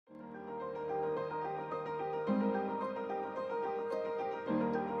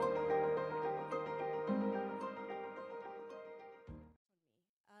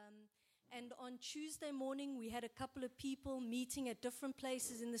on Tuesday morning, we had a couple of people meeting at different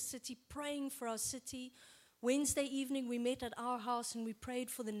places in the city, praying for our city. Wednesday evening, we met at our house and we prayed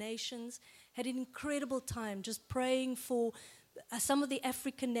for the nations. Had an incredible time just praying for some of the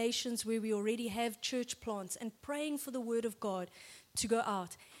African nations where we already have church plants and praying for the word of God to go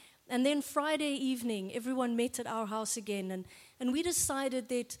out. And then Friday evening, everyone met at our house again, and we decided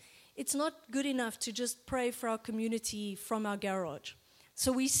that it's not good enough to just pray for our community from our garage.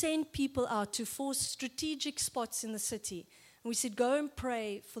 So we sent people out to 4 strategic spots in the city. And we said, go and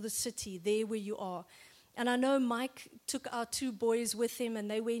pray for the city there where you are. And I know Mike took our 2 boys with him, and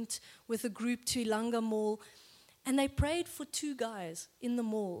they went with a group to Ilanga Mall. And they prayed for 2 guys in the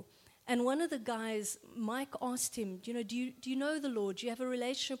mall. And one of the guys, Mike asked him, do you know the Lord? Do you have a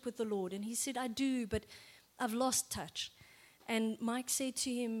relationship with the Lord? And he said, I do, but I've lost touch. And Mike said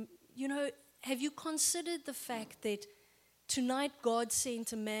to him, have you considered the fact that tonight God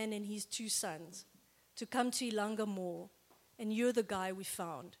sent a man and his 2 sons to come to Ilanga Mall, and you're the guy we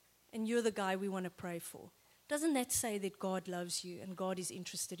found, and you're the guy we want to pray for? Doesn't that say that God loves you and God is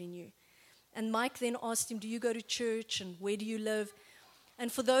interested in you? And Mike then asked him, do you go to church, and where do you live? And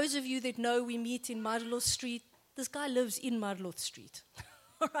for those of you that know, we meet in Marlow Street. This guy lives in Marlow Street.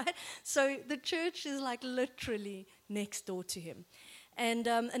 All right? So the church is like literally next door to him. And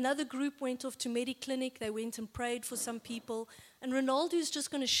another group went off to Mediclinic. They went and prayed for some people. And Ronaldo's just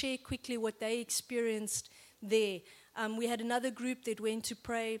going to share quickly what they experienced there. We had another group that went to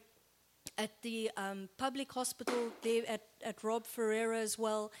pray at the public hospital there at Rob Ferreira as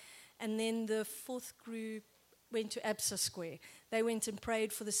well. And then the 4th group went to Absa Square. They went and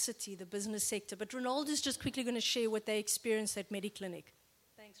prayed for the city, the business sector. But Ronaldo's just quickly going to share what they experienced at Mediclinic.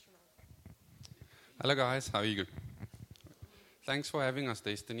 Thanks, Ronaldo. Hello, guys. How are you? Thanks for having us,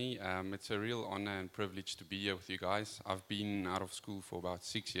 Destiny. It's a real honor and privilege to be here with you guys. I've been out of school for about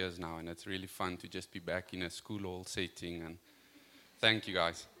 6 years now, and it's really fun to just be back in a school hall setting. And thank you,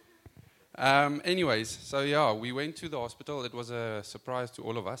 guys. We went to the hospital. It was a surprise to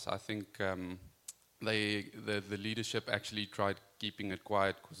all of us. I think the leadership actually tried keeping it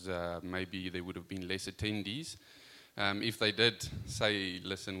quiet because maybe there would have been less attendees if they did say,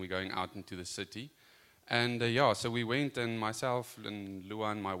 listen, we're going out into the city. And so we went, and myself and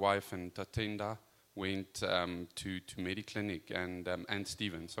Luan, my wife, and Tatenda went to Mediclinic, and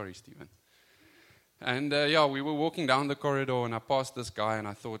Stephen. Sorry, Stephen. And we were walking down the corridor, and I passed this guy, and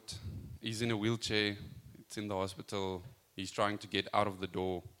I thought, he's in a wheelchair, it's in the hospital, he's trying to get out of the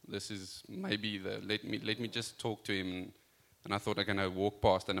door. This is maybe let me just talk to him. And I thought I'm going to walk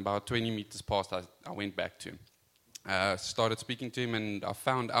past, and about 20 meters past, I went back to him. Started speaking to him, and I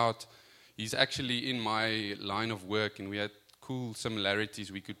found out he's actually in my line of work, and we had cool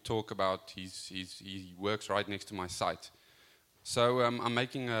similarities we could talk about. He works right next to my site. So I'm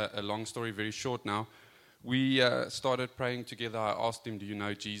making a long story very short now. We started praying together. I asked him, do you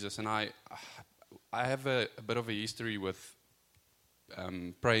know Jesus? And I have a bit of a history with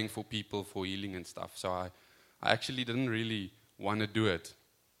praying for people for healing and stuff. So I actually didn't really want to do it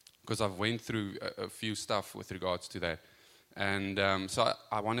because I've went through a few stuff with regards to that. And so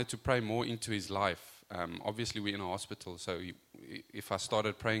I wanted to pray more into his life. Obviously, we're in a hospital, so if I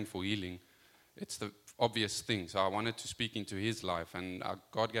started praying for healing, it's the obvious thing. So I wanted to speak into his life, and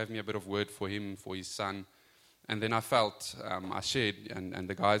God gave me a bit of word for him, for his son. And then I felt, I shared, and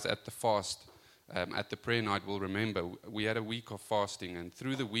the guys at the fast, at the prayer night will remember, we had a week of fasting, and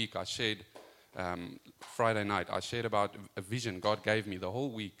through the week I shared, Friday night, I shared about a vision God gave me the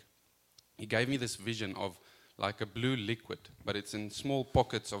whole week. He gave me this vision of like a blue liquid, but it's in small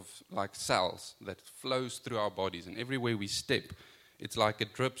pockets of like cells that flows through our bodies, and everywhere we step, it's like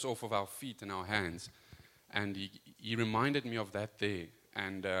it drips off of our feet and our hands. And he reminded me of that there,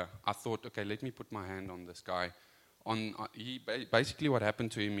 and I thought, okay, let me put my hand on this guy. Basically what happened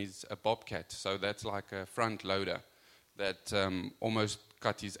to him is a bobcat, so that's like a front loader that almost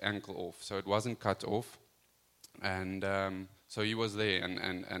cut his ankle off. So it wasn't cut off, and so he was there,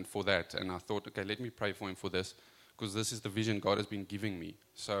 and for that, and I thought, okay, let me pray for him for this, because this is the vision God has been giving me.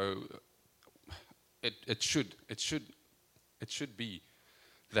 So it should be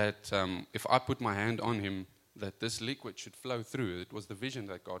that if I put my hand on him, that this liquid should flow through. It was the vision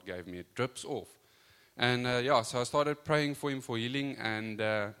that God gave me. It drips off. And so I started praying for him for healing, and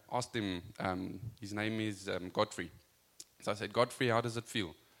asked him, his name is Godfrey. So I said, Godfrey, how does it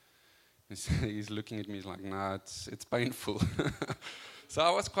feel? He's looking at me, he's like, nah, it's painful. So I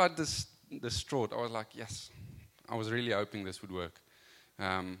was quite distraught. I was like, yes, I was really hoping this would work.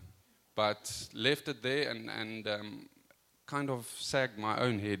 But left it there and kind of sagged my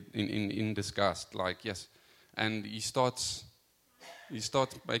own head in disgust, like, yes. And he starts he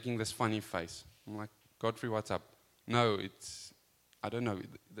starts making this funny face. I'm like, Godfrey, what's up? No, I don't know.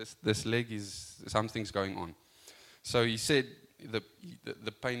 This leg something's going on. So he said,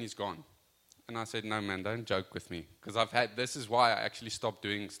 the pain is gone. And I said, no, man, don't joke with me. Because this is why I actually stopped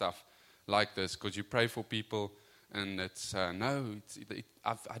doing stuff like this. Because you pray for people, and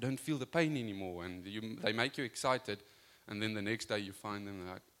I don't feel the pain anymore. And they make you excited, and then the next day you find them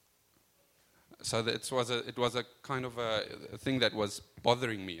like. So it was a kind of a thing that was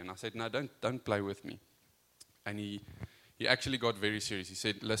bothering me. And I said, no, don't play with me. And he actually got very serious. He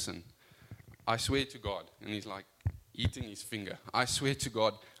said, listen, I swear to God. And he's like eating his finger. I swear to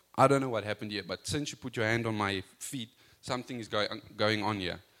God, I don't know what happened here, but since you put your hand on my feet, something is going on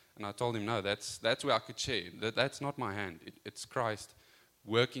here. And I told him, no, that's where I could share. That's not my hand. It's Christ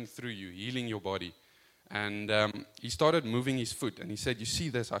working through you, healing your body. And he started moving his foot. And he said, you see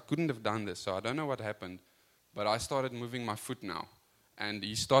this? I couldn't have done this. So I don't know what happened. But I started moving my foot now. And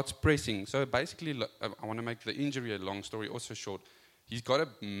he starts pressing. So basically, I want to make the injury a long story also short. He's got a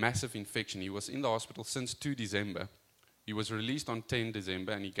massive infection. He was in the hospital since 2 December. He was released on 10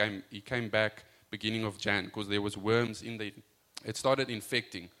 December. And he came back beginning of Jan because there was worms in the. It started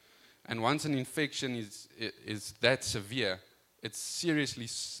infecting. And once an infection is that severe, it's seriously,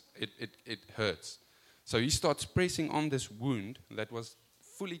 it hurts. So he starts pressing on this wound that was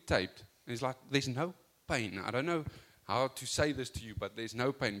fully taped. And he's like, there's no pain. I don't know how to say this to you, but there's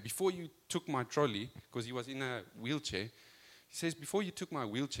no pain. Before you took my trolley, because he was in a wheelchair, he says, before you took my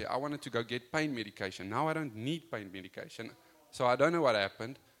wheelchair, I wanted to go get pain medication. Now I don't need pain medication. So I don't know what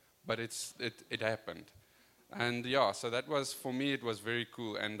happened, but it happened. And yeah, so that was, for me, it was very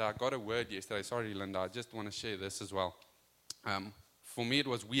cool. And I got a word yesterday. Sorry, Linda, I just want to share this as well. For me, it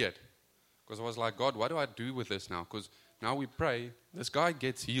was weird. Because I was like, God, what do I do with this now? Because now we pray, this guy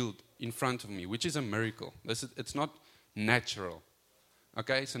gets healed in front of me, which is a miracle. It's not natural.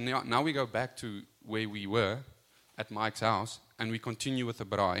 Okay, so now we go back to where we were at Mike's house, and we continue with the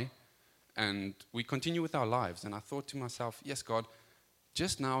braai, and we continue with our lives. And I thought to myself, yes, God,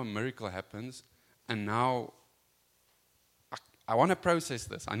 just now a miracle happens, and now I want to process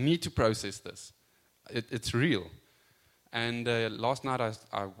this. I need to process this. It's real. And last night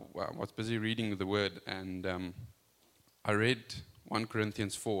I was busy reading the Word, and I read 1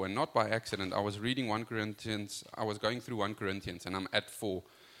 Corinthians 4. And not by accident, I was reading 1 Corinthians. I was going through 1 Corinthians, and I'm at 4.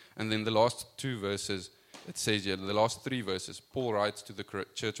 And then the last 2 verses, it says here, the last 3 verses, Paul writes to the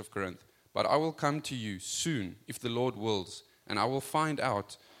church of Corinth, but I will come to you soon, if the Lord wills, and I will find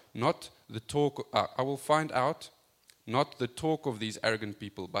out not the talk of these arrogant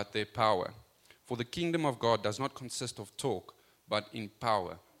people, but their power. For the kingdom of God does not consist of talk, but in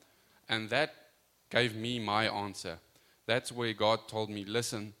power. And that gave me my answer. That's where God told me,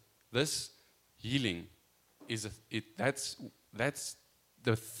 listen, this healing that's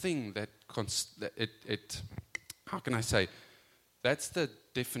the thing that how can I say? That's the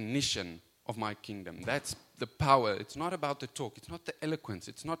definition of my kingdom. That's the power. It's not about the talk. It's not the eloquence.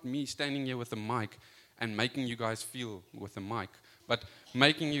 It's not me standing here with a mic and making you guys feel with a mic, but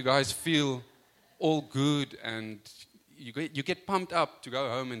making you guys feel all good, and you get pumped up to go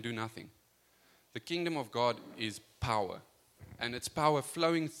home and do nothing. The kingdom of God is power, and it's power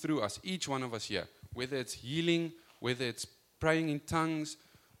flowing through us, each one of us here, whether it's healing, whether it's praying in tongues,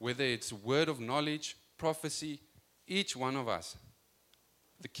 whether it's word of knowledge, prophecy, each one of us.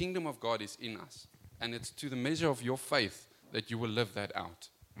 The kingdom of God is in us, and it's to the measure of your faith that you will live that out.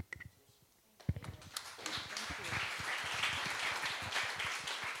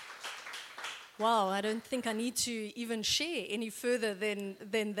 Wow, I don't think I need to even share any further than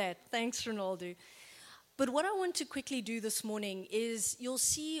that. Thanks, Ronaldo. But what I want to quickly do this morning is, you'll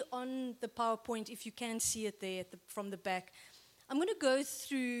see on the PowerPoint, if you can see it there from the back, I'm going to go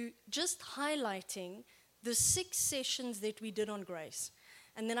through just highlighting the 6 sessions that we did on grace.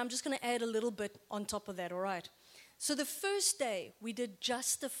 And then I'm just going to add a little bit on top of that, all right? So the first day, we did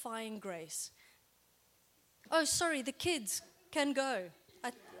justifying grace. Oh, sorry, the kids can go.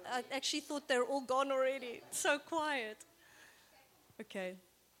 I actually thought they're all gone already. It's so quiet. Okay.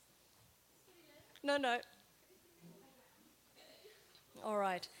 No. All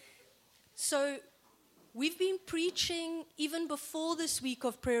right. So we've been preaching even before this week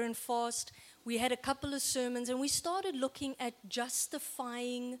of prayer and fast. We had a couple of sermons, and we started looking at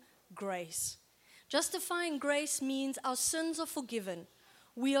justifying grace. Justifying grace means our sins are forgiven.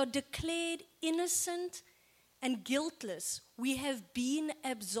 We are declared innocent and guiltless. We have been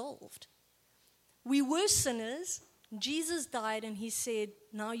absolved. We were sinners. Jesus died, and he said,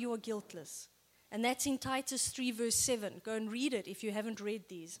 now you are guiltless. And that's in Titus 3 verse 7. Go and read it if you haven't read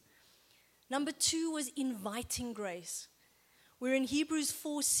these. Number 2 was inviting grace. where in Hebrews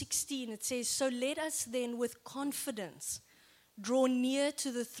 4:16 it says, "So let us then with confidence draw near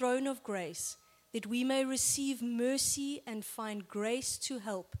to the throne of grace, that we may receive mercy and find grace to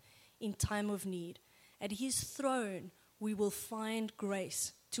help in time of need." At his throne, we will find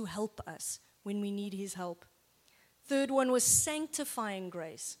grace to help us when we need his help. Third one was sanctifying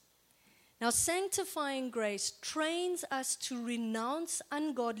grace. Now, sanctifying grace trains us to renounce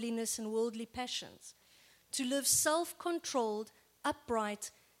ungodliness and worldly passions, to live self-controlled, upright,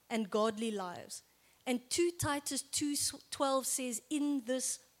 and godly lives. And 2 Titus 2:12 says, "In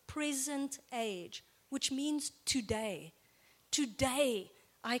this present age," which means today. Today,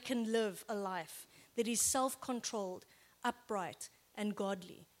 I can live a life that is self-controlled, upright, and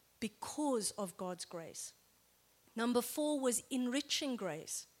godly because of God's grace. Number 4 was enriching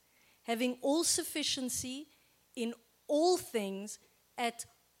grace, having all sufficiency in all things at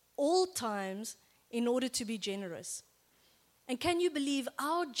all times in order to be generous. And can you believe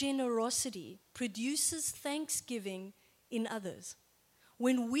our generosity produces thanksgiving in others?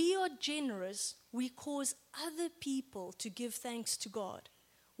 When we are generous, we cause other people to give thanks to God.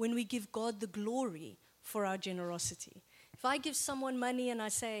 When we give God the glory for our generosity. If I give someone money and I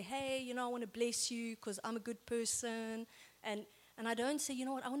say, "Hey, I want to bless you because I'm a good person," and I don't say, "You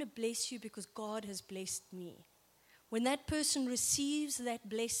know what, I want to bless you because God has blessed me." When that person receives that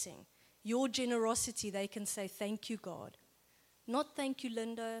blessing, your generosity, they can say, "Thank you, God." Not "Thank you,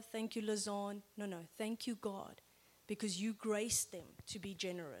 Linda," "Thank you, Lazan." No, "Thank you, God," because you graced them to be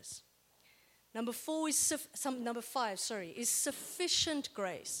generous. Number 5, is sufficient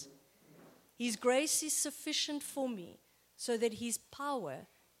grace. His grace is sufficient for me so that his power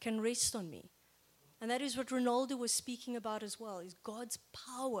can rest on me. And that is what Ronaldo was speaking about as well, is God's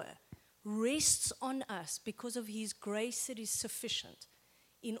power rests on us because of his grace that is sufficient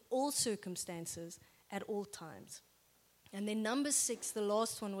in all circumstances at all times. And then number 6, the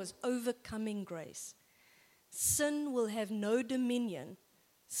last one, was overcoming grace. Sin will have no dominion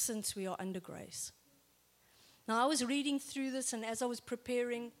since we are under grace. Now, I was reading through this, and as I was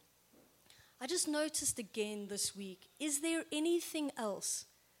preparing, I just noticed again this week, is there anything else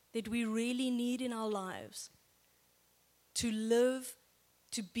that we really need in our lives to live,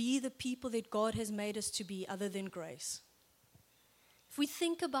 to be the people that God has made us to be other than grace? If we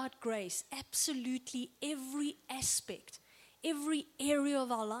think about grace, absolutely every aspect, every area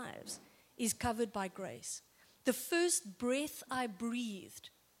of our lives is covered by grace. The first breath I breathed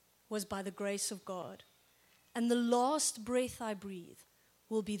was by the grace of God. And the last breath I breathe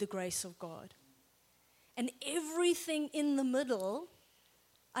will be the grace of God. And everything in the middle,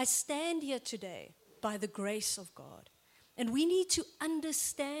 I stand here today by the grace of God. And we need to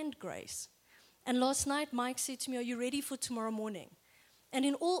understand grace. And last night, Mike said to me, "Are you ready for tomorrow morning?" And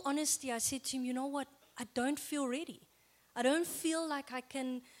in all honesty, I said to him, "You know what? I don't feel ready. I don't feel like I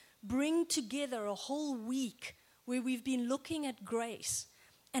can bring together a whole week where we've been looking at grace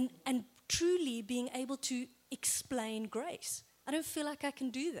and truly being able to explain grace. I don't feel like I can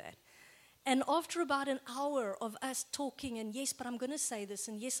do that." And after about an hour of us talking, and yes, but I'm going to say this,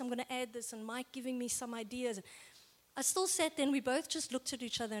 and yes, I'm going to add this, and Mike giving me some ideas, I still sat there and we both just looked at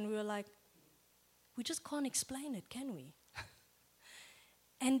each other and we were like, we just can't explain it, can we?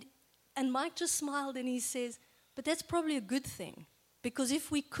 And Mike just smiled and he says, "But that's probably a good thing, because if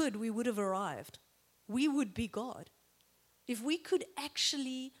we could, we would have arrived. We would be God. If we could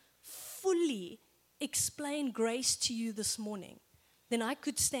actually fully explain grace to you this morning, then I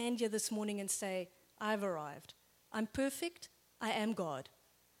could stand here this morning and say, I've arrived. I'm perfect. I am God."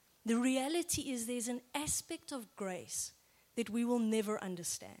 The reality is there's an aspect of grace that we will never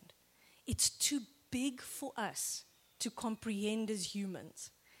understand. It's too big for us to comprehend as humans.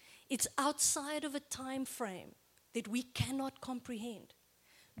 It's outside of a time frame that we cannot comprehend.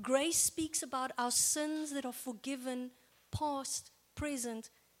 Grace speaks about our sins that are forgiven, past, present,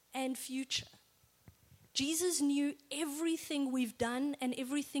 and future. Jesus knew everything we've done and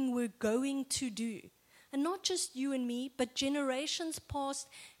everything we're going to do. And not just you and me, but generations past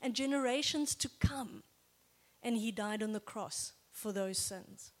and generations to come. And he died on the cross for those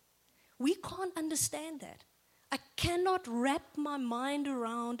sins. We can't understand that. I cannot wrap my mind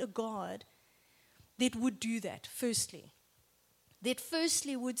around a God that would do that, firstly. That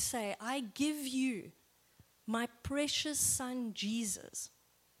firstly would say, "I give you my precious son Jesus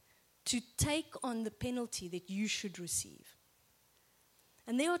to take on the penalty that you should receive."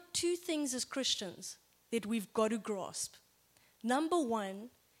 And there are 2 things as Christians that we've got to grasp. Number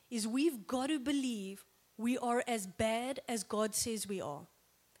 1 is we've got to believe we are as bad as God says we are.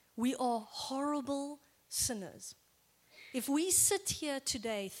 We are horrible sinners. If we sit here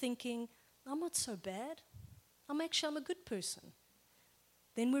today thinking, "I'm not so bad. I'll make sure I'm a good person.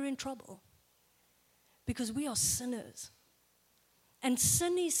 Then we're in trouble. Because we are sinners. And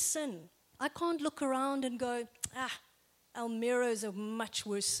sin is sin. I can't look around and go, Almiro is a much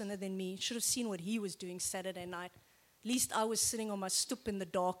worse sinner than me. Should have seen what he was doing Saturday night. At least I was sitting on my stoop in the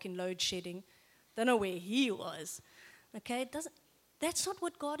dark in load shedding. Don't know where he was. Okay, that's not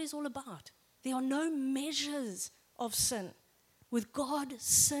what God is all about. There are no measures of sin. With God,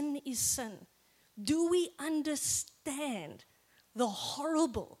 sin is sin. Do we understand the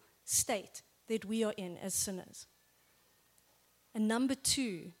horrible state that we are in as sinners? And number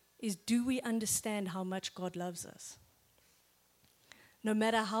 2 is, do we understand how much God loves us? No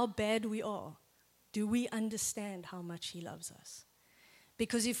matter how bad we are, do we understand how much He loves us?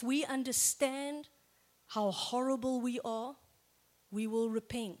 Because if we understand how horrible we are, we will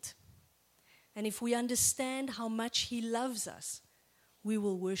repent. And if we understand how much He loves us, we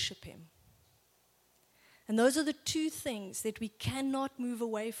will worship Him. And those are the 2 things that we cannot move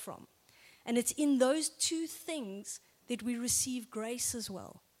away from. And it's in those 2 things that we receive grace as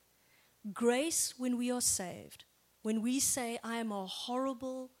well. Grace when we are saved. When we say, I am a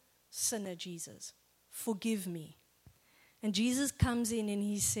horrible sinner, Jesus, forgive me. And Jesus comes in and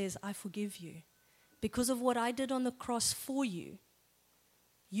He says, I forgive you. Because of what I did on the cross for you,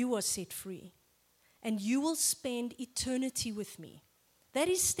 you are set free. And you will spend eternity with me. That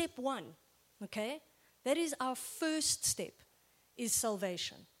is step 1, okay? That is our first step, is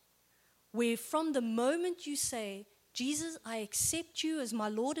salvation. Where from the moment you say, Jesus, I accept you as my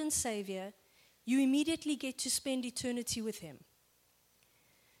Lord and Savior, you immediately get to spend eternity with Him.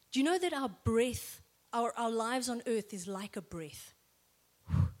 Do you know that our breath, our lives on earth is like a breath?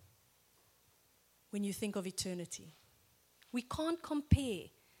 When you think of eternity. We can't compare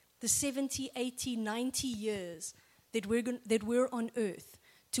the 70, 80, 90 years that we're on earth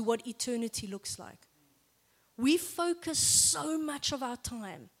to what eternity looks like. We focus so much of our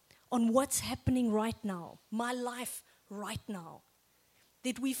time on what's happening right now, my life right now,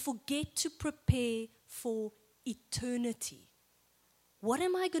 that we forget to prepare for eternity. What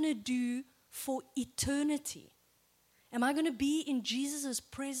am I going to do for eternity? Am I going to be in Jesus'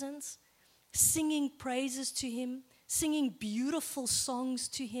 presence, singing praises to Him, singing beautiful songs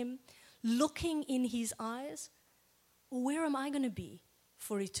to Him, looking in His eyes? Or where am I going to be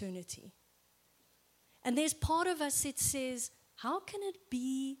for eternity? And there's part of us that says, how can it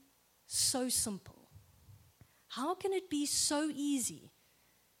be so simple? How can it be so easy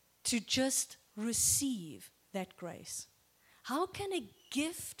to just receive that grace? How can a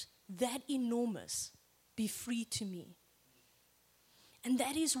gift that enormous be free to me? And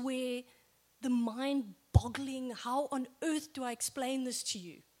that is where the mind-boggling, how on earth do I explain this to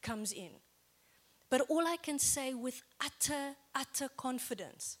you, comes in. But all I can say with utter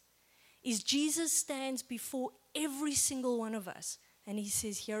confidence is Jesus stands before every single one of us and He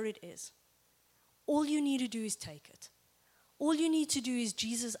says, here it is. All you need to do is take it. All you need to do is,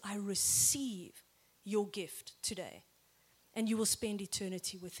 Jesus, I receive your gift today. And you will spend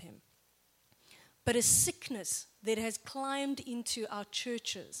eternity with Him. But a sickness that has climbed into our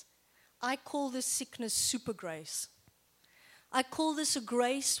churches, I call this sickness super grace. I call this a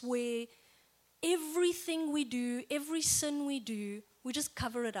grace where everything we do, every sin we do, we just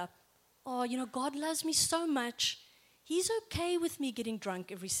cover it up. Oh, God loves me so much. He's okay with me getting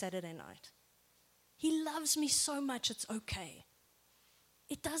drunk every Saturday night. He loves me so much, it's okay.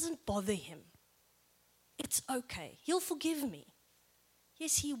 It doesn't bother Him. It's okay. He'll forgive me.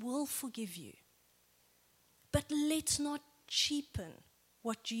 Yes, He will forgive you. But let's not cheapen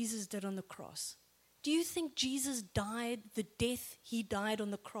what Jesus did on the cross. Do you think Jesus died the death He died on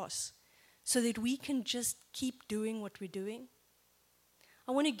the cross so that we can just keep doing what we're doing?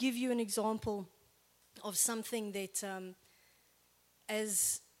 I want to give you an example of something that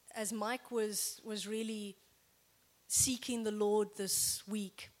as Mike was really seeking the Lord this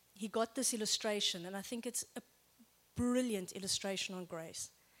week, he got this illustration, and I think it's a brilliant illustration on grace.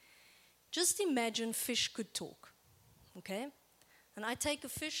 Just imagine fish could talk, okay? And I take a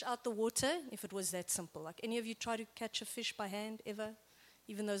fish out the water, if it was that simple. Like, any of you try to catch a fish by hand ever?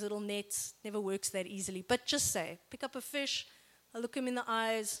 Even those little nets, never works that easily. But just say, pick up a fish, I look him in the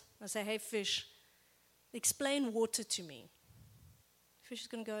eyes, I say, hey fish, explain water to me. Fish is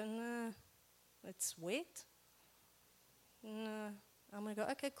going to go, nah, it's wet. Nah. I'm going to go,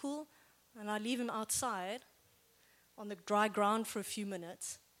 okay, cool. And I leave him outside on the dry ground for a few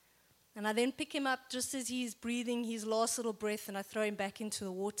minutes. And I then pick him up just as he's breathing his last little breath, and I throw him back into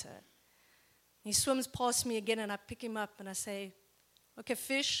the water. He swims past me again, and I pick him up and I say, okay,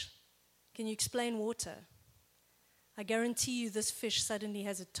 fish, can you explain water? I guarantee you this fish suddenly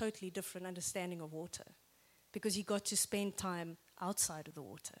has a totally different understanding of water. because he got to spend time outside of the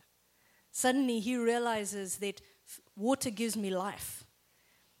water. Suddenly he realizes that water gives me life.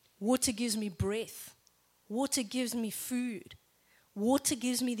 Water gives me breath. Water gives me food. Water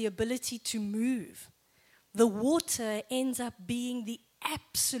gives me the ability to move. The water ends up being the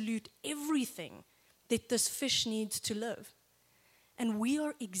absolute everything that this fish needs to live. And we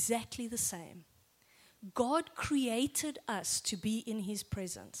are exactly the same. God created us to be in his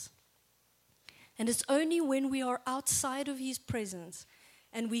presence. And it's only when we are outside of his presence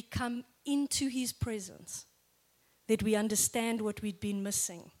and we come into his presence that we understand what we'd been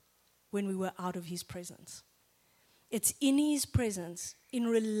missing when we were out of his presence. It's in his presence, in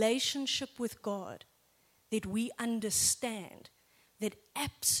relationship with God, that we understand that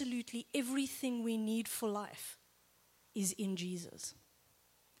absolutely everything we need for life is in Jesus.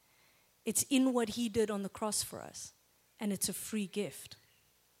 It's in what he did on the cross for us, and it's a free gift.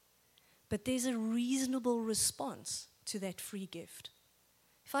 But there's a reasonable response to that free gift.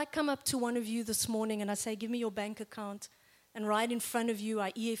 If I come up to one of you this morning and I say, give me your bank account, and right in front of you I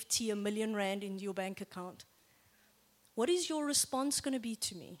EFT R1 million into your bank account, what is your response going to be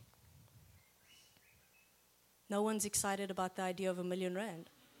to me? No one's excited about the idea of R1 million.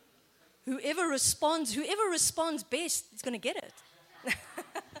 Whoever responds best is going to get it.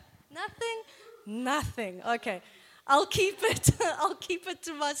 Nothing. Okay. I'll keep it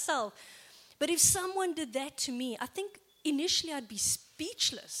to myself. But if someone did that to me, I think initially I'd be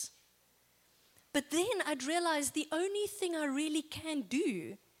speechless. But then I'd realize the only thing I really can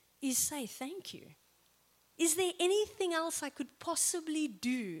do is say thank you. Is there anything else I could possibly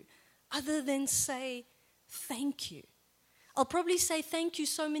do other than say thank you? I'll probably say thank you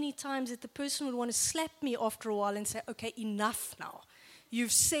so many times that the person would want to slap me after a while and say, okay, enough now.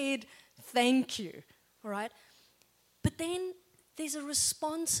 You've said thank you, all right? But then there's a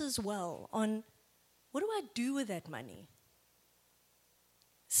response as well on what do I do with that money?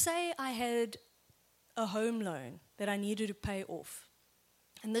 Say I had a home loan that I needed to pay off.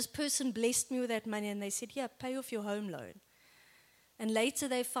 And this person blessed me with that money and they said, yeah, pay off your home loan. And later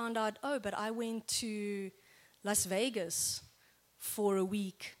they found out, oh, but I went to Las Vegas for a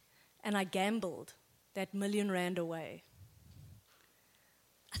week and I gambled that R1 million away.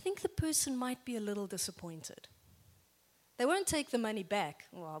 I think the person might be a little disappointed. They won't take the money back.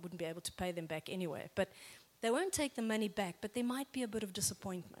 Well, I wouldn't be able to pay them back anyway. But they won't take the money back, but there might be a bit of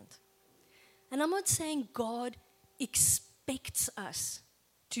disappointment. And I'm not saying God expects us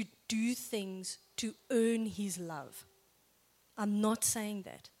to do things to earn his love. I'm not saying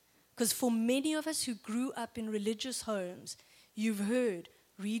that. Because for many of us who grew up in religious homes, you've heard,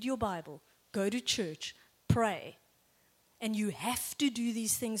 read your Bible, go to church, pray. And you have to do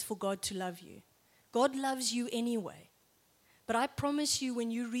these things for God to love you. God loves you anyway. But I promise you,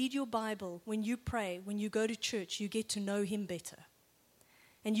 when you read your Bible, when you pray, when you go to church, you get to know him better.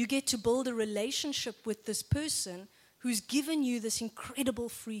 And you get to build a relationship with this person who's given you this incredible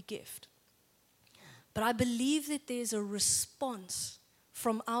free gift. But I believe that there's a response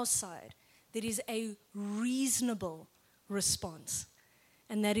from our side that is a reasonable response.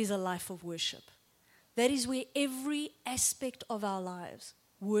 And that is a life of worship. That is where every aspect of our lives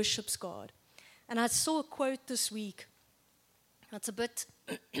worships God. And I saw a quote this week. It's a bit,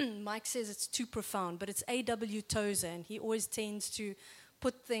 Mike says it's too profound, but it's A.W. Tozer, and he always tends to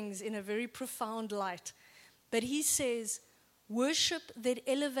put things in a very profound light. But he says, worship that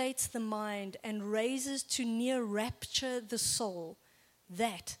elevates the mind and raises to near rapture the soul,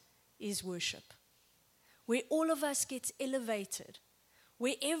 that is worship. Where all of us gets elevated,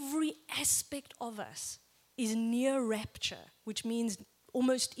 where every aspect of us is near rapture, which means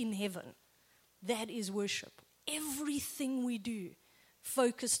almost in heaven, that is worship. Everything we do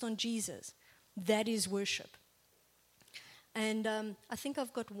focused on Jesus, that is worship. And I think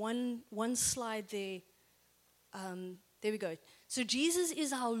I've got one slide there. There we go. So Jesus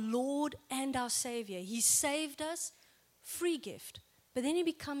is our Lord and our Savior. He saved us, free gift. But then he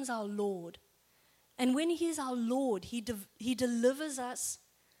becomes our Lord. And when he is our Lord, he delivers us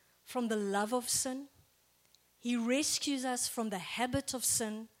from the love of sin. He rescues us from the habit of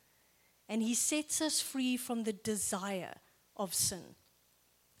sin. And he sets us free from the desire of sin.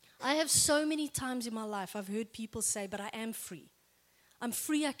 I have so many times in my life I've heard people say, but I am free. I'm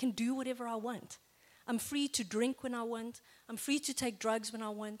free, I can do whatever I want. I'm free to drink when I want. I'm free to take drugs when I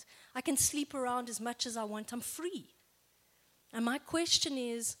want. I can sleep around as much as I want. I'm free. And my question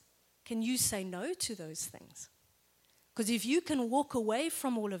is, can you say no to those things? Because if you can walk away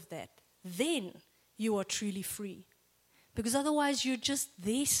from all of that, then you are truly free. Because otherwise you're just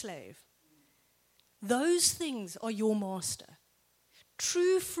their slave. Those things are your master.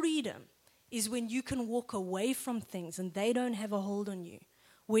 True freedom is when you can walk away from things and they don't have a hold on you,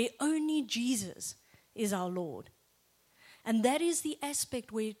 where only Jesus is our Lord. And that is the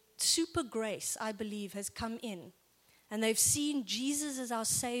aspect where super grace, I believe, has come in. And they've seen Jesus as our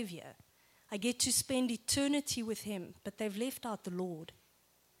Savior. I get to spend eternity with Him, but they've left out the Lord.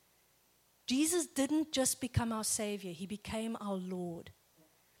 Jesus didn't just become our Savior, He became our Lord.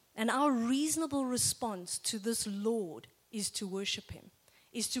 And our reasonable response to this Lord is to worship Him,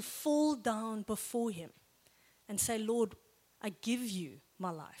 is to fall down before Him and say, Lord, I give you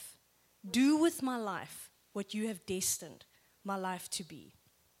my life. Do with my life what you have destined my life to be.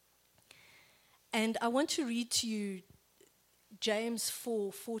 And I want to read to you James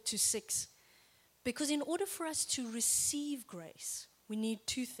 4:4-6, because in order for us to receive grace, we need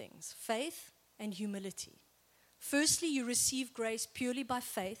two things, faith and humility. Firstly, you receive grace purely by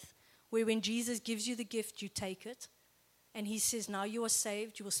faith, where when Jesus gives you the gift, you take it. And He says, now you are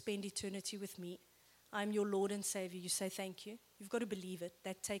saved, you will spend eternity with me. I'm your Lord and Savior. You say thank you. You've got to believe it.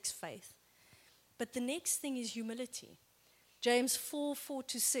 That takes faith. But the next thing is humility. James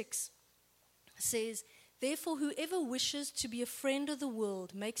 4:4-6 says, therefore, whoever wishes to be a friend of the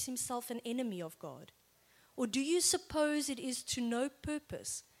world makes himself an enemy of God. Or do you suppose it is to no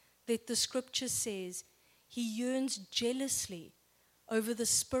purpose that the scripture says, He yearns jealously over the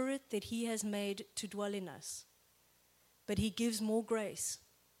Spirit that He has made to dwell in us? But He gives more grace.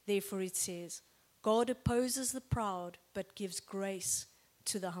 Therefore it says, God opposes the proud, but gives grace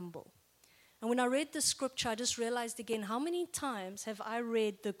to the humble. And when I read the scripture, I just realized again, how many times have I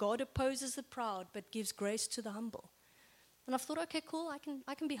read the God opposes the proud, but gives grace to the humble? And I thought, okay, cool,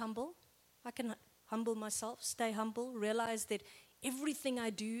 I can be humble. I can humble myself, stay humble, realize that everything I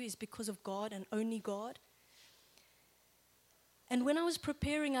do is because of God and only God. And when I was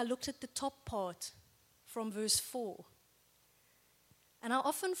preparing, I looked at the top part from verse 4. And I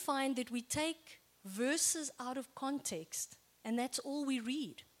often find that we take verses out of context, and that's all we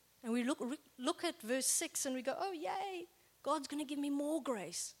read. And we look at verse 6 and we go, oh, yay, God's going to give me more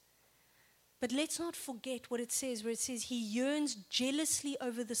grace. But let's not forget what it says, where it says He yearns jealously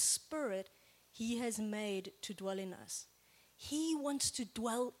over the Spirit He has made to dwell in us. He wants to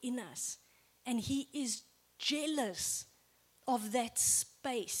dwell in us, and He is jealous of that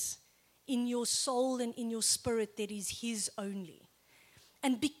space in your soul and in your spirit that is His only.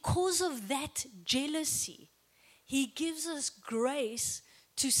 And because of that jealousy, He gives us grace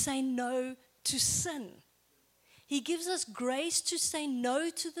to say no to sin. He gives us grace to say no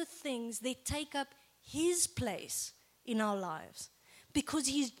to the things that take up His place in our lives, because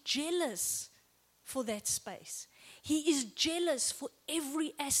He's jealous for that space. He is jealous for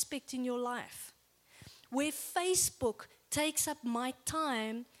every aspect in your life. Where Facebook takes up my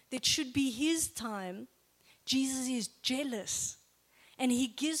time that should be His time, Jesus is jealous. And He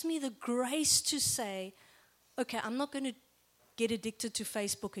gives me the grace to say, okay, I'm not going to get addicted to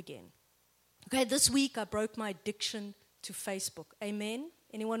Facebook again. Okay, this week I broke my addiction to Facebook. Amen?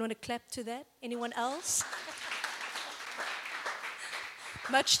 Anyone want to clap to that? Anyone else?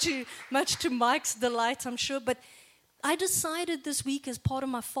 much to Mike's delight, I'm sure. But I decided this week as part of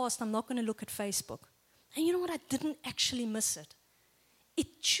my fast, I'm not going to look at Facebook. And you know what? I didn't actually miss it.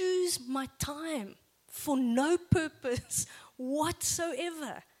 It chews my time for no purpose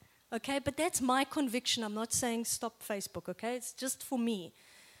whatsoever. Okay, but that's my conviction. I'm not saying stop Facebook, okay? It's just for me.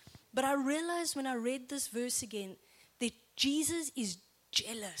 But I realized when I read this verse again that Jesus is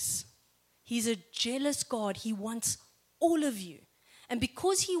jealous. He's a jealous God. He wants all of you. And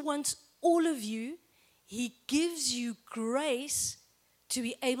because He wants all of you, He gives you grace to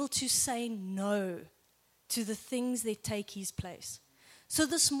be able to say no to the things that take His place. So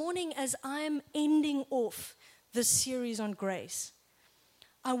this morning, as I'm ending off this series on grace,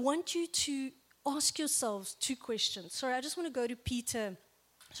 I want you to ask yourselves two questions. Sorry, I just want to go to Peter.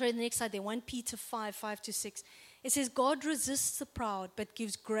 Sorry, the next slide there, 1 Peter 5:5-6. It says, God resists the proud, but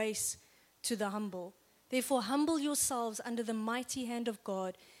gives grace to the humble. Therefore, humble yourselves under the mighty hand of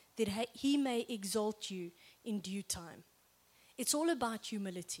God, that He may exalt you in due time. It's all about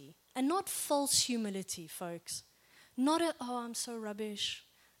humility, and not false humility, folks. Not I'm so rubbish,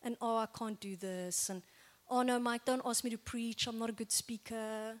 and I can't do this, and oh no, Mike, don't ask me to preach, I'm not a good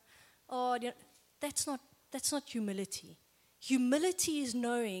speaker. Oh, that's not humility. Humility is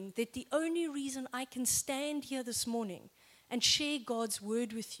knowing that the only reason I can stand here this morning and share God's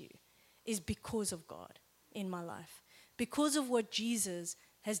word with you is because of God in my life, because of what Jesus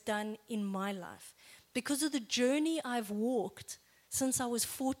has done in my life, because of the journey I've walked since I was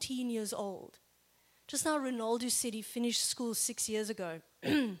 14 years old. Just now, Ronaldo said he finished school 6 years ago,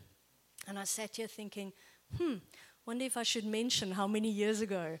 and I sat here thinking, Wonder if I should mention how many years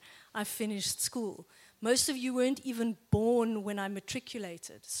ago I finished school. Most of you weren't even born when I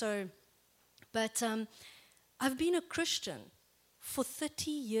matriculated. But I've been a Christian for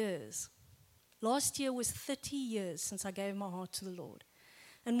 30 years. Last year was 30 years since I gave my heart to the Lord.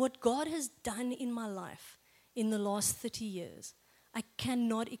 And what God has done in my life in the last 30 years, I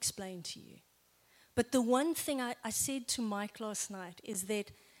cannot explain to you. But the one thing I said to Mike last night is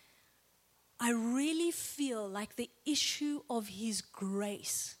that I really feel like the issue of His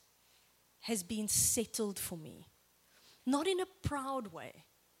grace has been settled for me. Not in a proud way.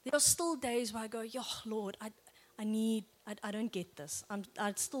 There are still days where I go, Lord, I don't get this. I'm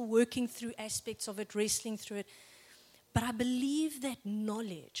still working through aspects of it, wrestling through it. But I believe that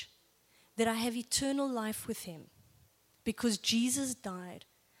knowledge, that I have eternal life with Him, because Jesus died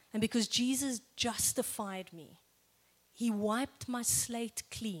and because Jesus justified me. He wiped my slate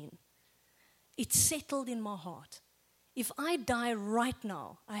clean. It's settled in my heart. If I die right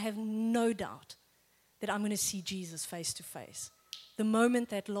now, I have no doubt that I'm going to see Jesus face to face the moment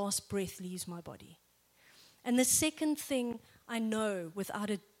that last breath leaves my body. And the second thing I know without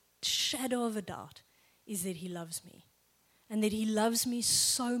a shadow of a doubt is that He loves me. And that He loves me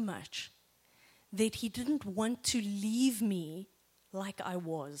so much that He didn't want to leave me like I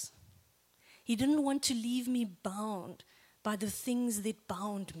was. He didn't want to leave me bound by the things that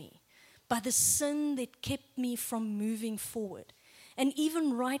bound me, by the sin that kept me from moving forward. And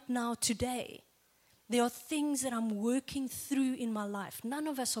even right now, today, there are things that I'm working through in my life. None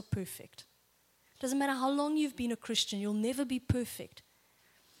of us are perfect. Doesn't matter how long you've been a Christian, you'll never be perfect.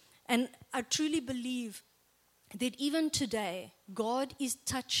 And I truly believe that even today, God is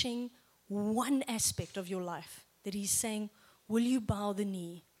touching one aspect of your life. That He's saying, will you bow the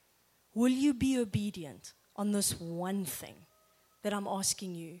knee? Will you be obedient on this one thing that I'm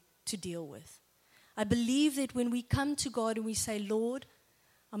asking you to deal with? I believe that when we come to God and we say, Lord,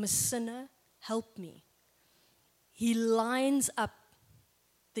 I'm a sinner, help me. He lines up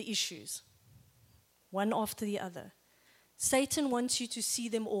the issues, one after the other. Satan wants you to see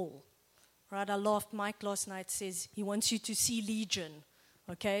them all. Right? I laughed. Mike last night says he wants you to see Legion,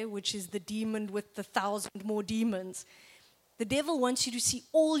 okay, which is the demon with the 1,000 more demons. The devil wants you to see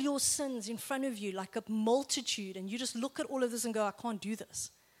all your sins in front of you like a multitude, and you just look at all of this and go, I can't do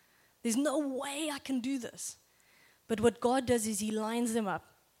this. There's no way I can do this. But what God does is He lines them up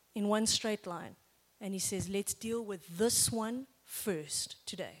in one straight line, and He says, let's deal with this one first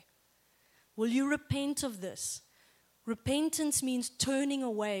today. Will you repent of this? Repentance means turning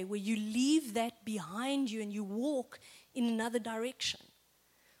away, where you leave that behind you and you walk in another direction.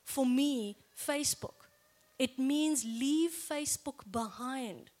 For me, Facebook, it means leave Facebook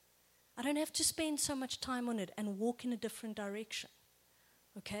behind. I don't have to spend so much time on it and walk in a different direction.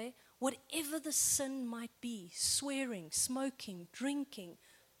 Okay? Whatever the sin might be, swearing, smoking, drinking,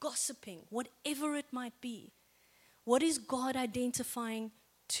 gossiping, whatever it might be, what is God identifying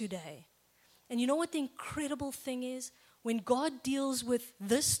today? And you know what the incredible thing is? When God deals with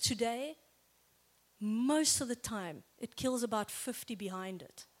this today, most of the time, it kills about 50 behind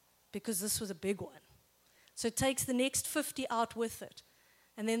it, because this was a big one. So it takes the next 50 out with it.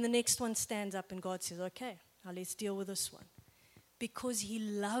 And then the next one stands up and God says, okay, now let's deal with this one. Because He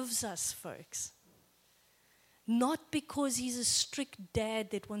loves us, folks. Not because He's a strict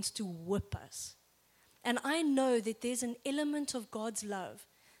dad that wants to whip us. And I know that there's an element of God's love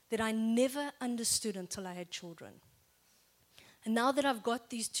that I never understood until I had children. And now that I've got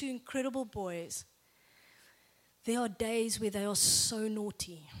these two incredible boys, there are days where they are so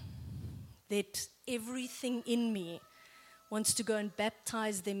naughty that everything in me wants to go and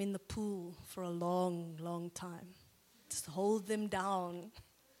baptize them in the pool for a long, long time. Just hold them down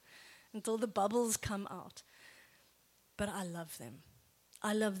until the bubbles come out. But I love them.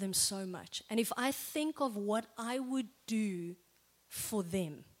 I love them so much. And if I think of what I would do for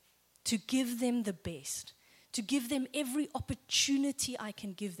them, to give them the best, to give them every opportunity I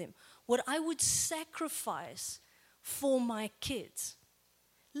can give them, what I would sacrifice for my kids.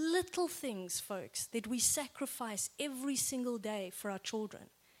 Little things, folks, that we sacrifice every single day for our children.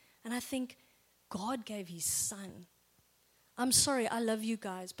 And I think God gave His Son. I'm sorry, I love you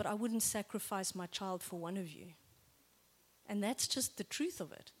guys, but I wouldn't sacrifice my child for one of you. And that's just the truth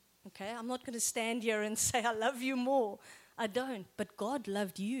of it, okay? I'm not going to stand here and say I love you more. I don't, but God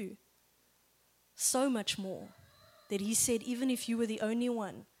loved you so much more that He said, even if you were the only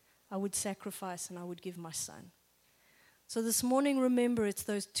one, I would sacrifice and I would give my Son. So this morning, remember, it's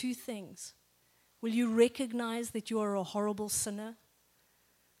those two things. Will you recognize that you are a horrible sinner,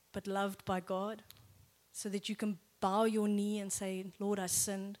 but loved by God, so that you can bow your knee and say, Lord, I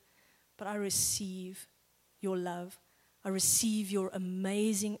sinned, but I receive your love. I receive your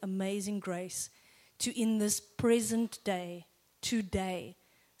amazing, amazing grace to, in this present day, today,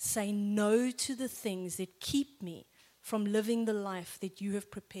 say no to the things that keep me from living the life that you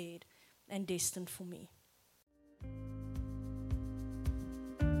have prepared and destined for me.